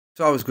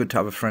It's always good to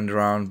have a friend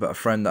around, but a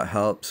friend that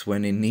helps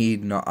when in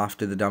need, not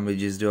after the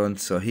damage is done.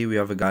 So here we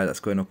have a guy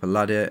that's going up a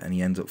ladder and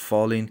he ends up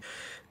falling.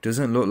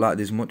 Doesn't look like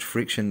there's much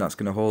friction that's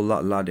going to hold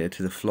that ladder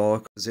to the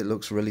floor, because it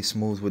looks really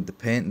smooth with the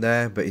paint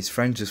there, but his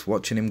friend just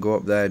watching him go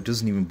up there,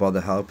 doesn't even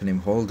bother helping him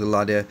hold the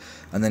ladder,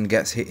 and then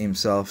gets hit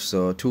himself.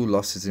 So 2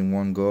 losses in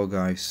one go,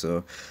 guys.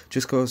 So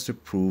just goes to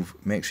prove,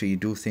 make sure you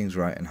do things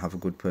right and have a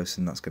good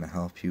person that's going to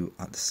help you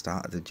at the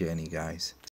start of the journey, guys.